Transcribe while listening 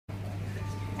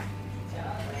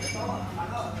Hola.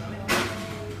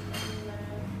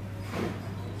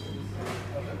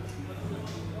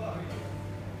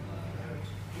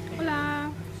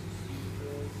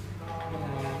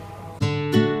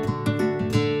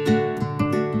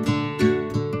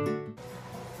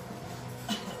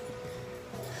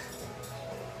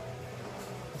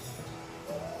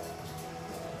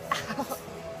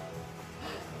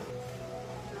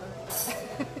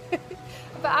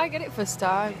 But I get it first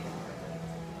time.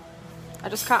 I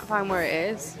just can't find where it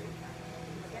is.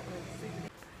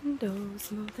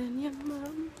 Windows more than your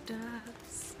mum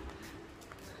does.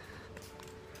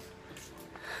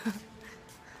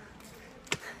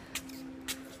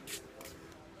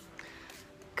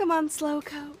 Come on, slow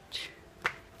coach.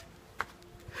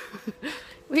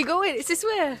 We going? It's this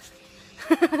way.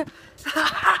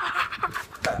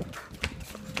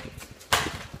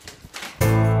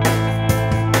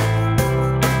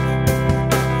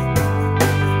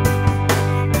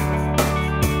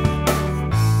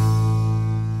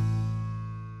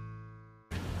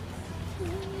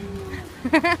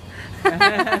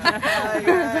 Hi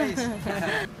guys!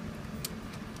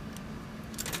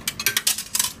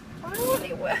 Why won't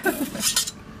it work?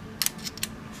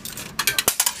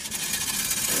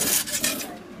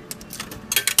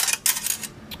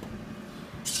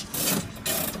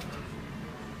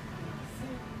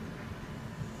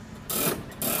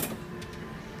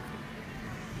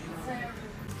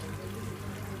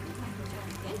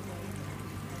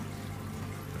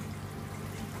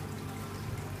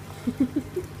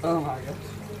 Oh my gosh.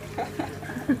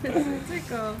 Does it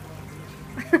tickle?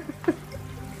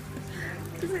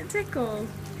 Does it tickle?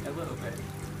 A little bit.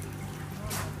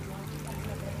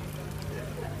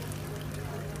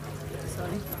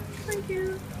 Sorry. Thank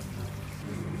you.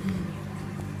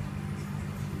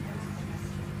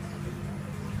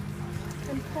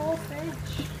 And poor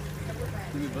fish.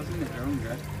 You're buzzing if you're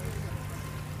hungry.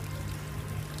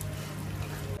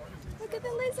 Look at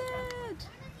the lizard!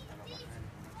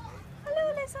 Hello,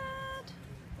 lizard!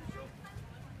 Hello.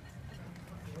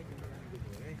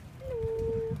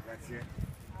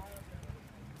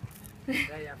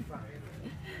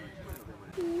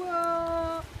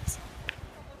 What?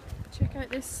 Check out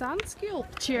this sand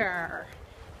sculpture.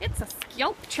 It's a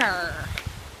sculpture.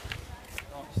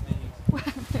 Don't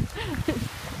sneeze.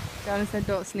 Donna said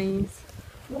don't sneeze.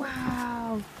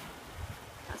 Wow.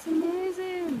 That's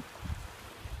amazing.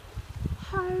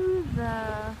 How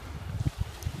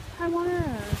on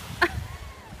earth?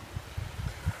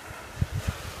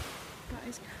 That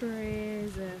is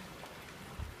crazy.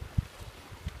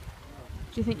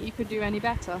 Do you think you could do any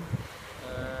better?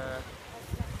 No.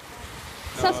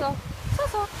 So.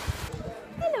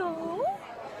 Hello.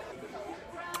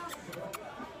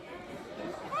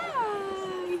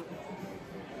 Hi.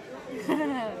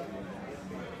 Hello.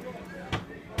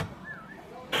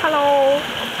 Hello.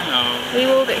 Will you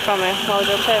hold it for me while I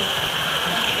jump in?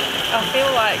 I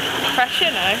feel like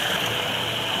pressure now.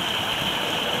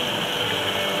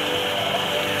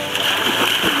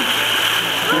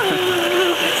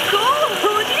 It's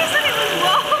cold! You said it was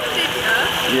warm, didn't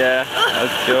you? Yeah, I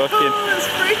was joking. Oh, it's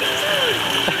freezing!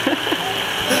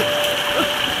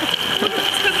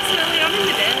 It's because it's early on in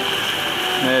the day.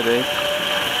 Maybe.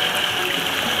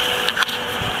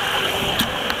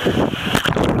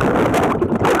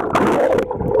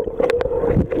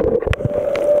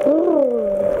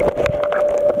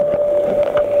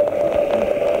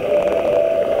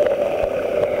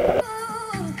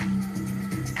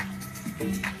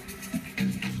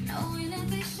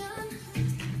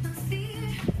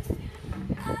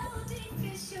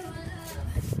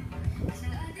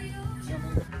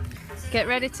 Get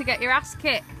ready to get your ass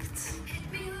kicked.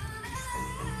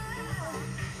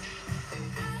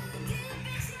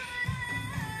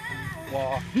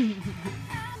 What?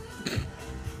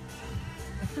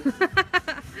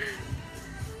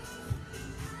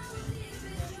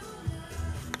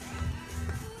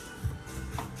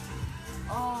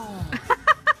 Oh.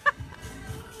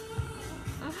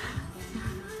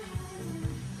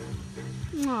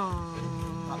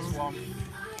 Aww. That's one.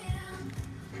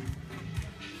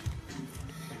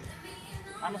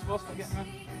 Am I supposed to get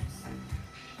me?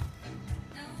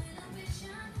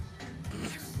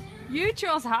 You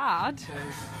chose hard. Two.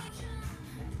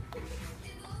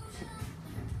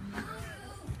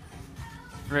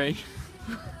 3.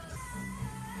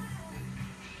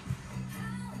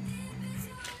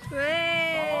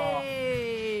 Hey!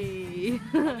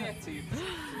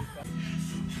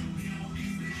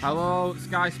 Hello,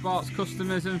 Sky Sports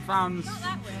customers and fans. Not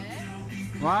that way.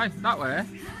 Why? That way?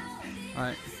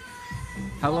 Right.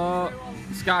 Hello,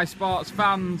 Sky Sports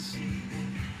fans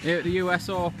here at the US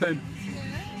Open.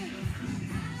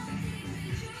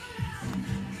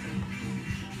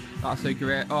 That's a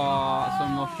great. Oh, that's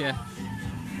unlucky.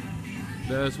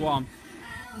 There's one.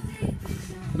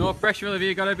 No pressure, Olivia.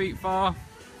 You gotta beat 4.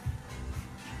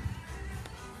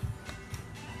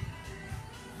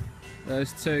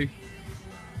 There's 2.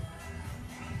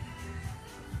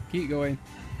 Keep going.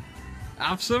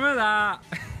 Have some of that.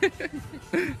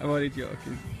 I'm only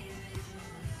joking.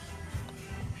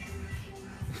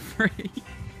 3.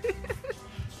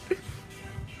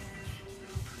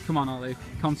 Come on, Ollie.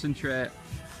 Concentrate.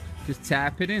 Just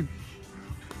tap it in.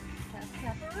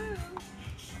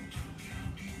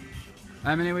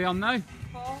 How many are we on now?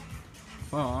 4.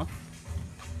 4.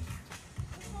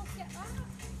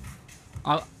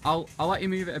 I'll let you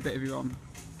move it a bit if you want.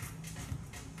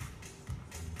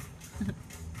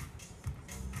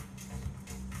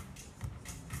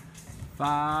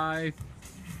 Five.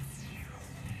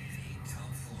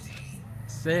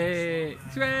 6.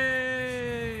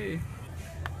 3.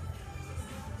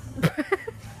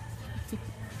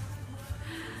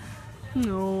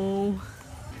 No.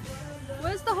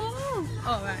 Where's the hole?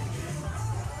 Oh, right.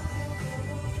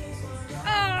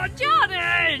 Oh,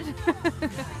 Jordan!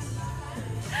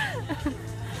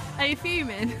 Are you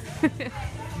fuming?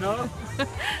 No.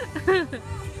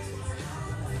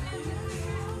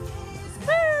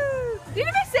 Did you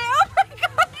miss it? Oh my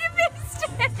god, you missed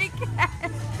it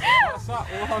again! What's that?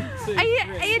 1, 2, 3.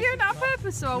 Are you doing that on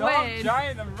purpose or no, weird? I'm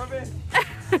giant, I'm rubbish.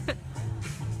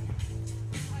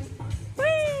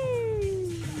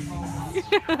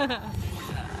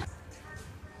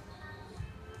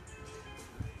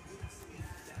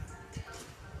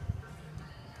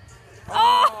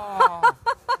 Oh!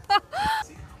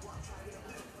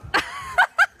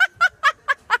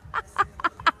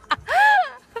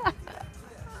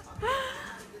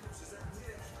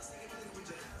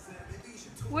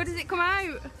 Where does it come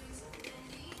out?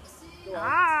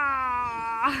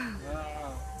 Ah!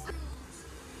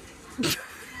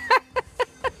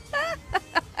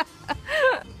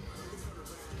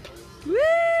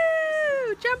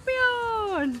 Woo!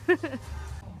 Champion!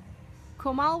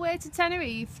 Come all the way to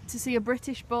Tenerife to see a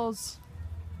British buzz.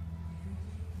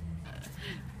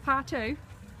 Par 2?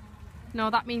 No,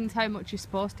 that means how much you're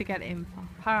supposed to get it in for.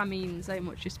 Par means how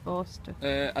much you're supposed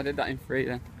to. I did that in 3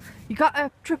 then. You got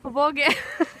a triple bogey.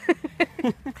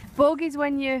 Bogey's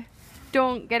when you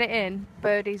don't get it in,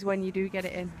 birdie's when you do get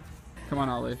it in. Come on,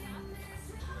 Ollie.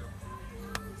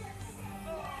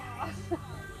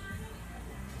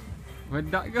 Where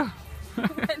did that go?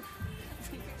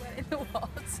 In the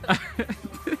water.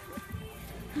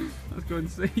 Let's go and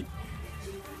see.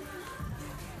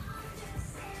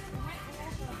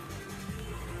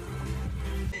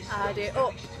 Add it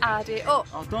up, add it up.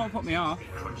 Oh, don't put me off.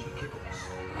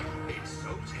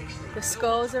 The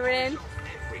scores are in,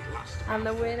 and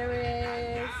the winner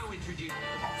is...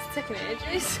 It's taking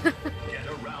ages.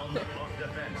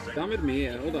 Damn me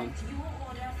here, hold on.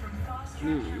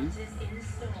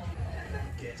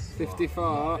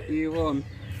 54, you won.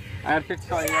 I had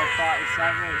 54, you had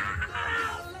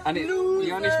 47. And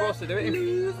you're only supposed to do it in...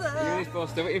 You're only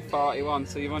supposed to do it in 41,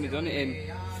 so you've only done it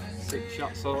in 6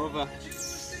 shots over.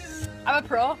 I'm a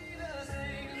pro.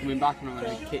 Coming back and I'm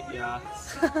going to kick your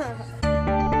ass.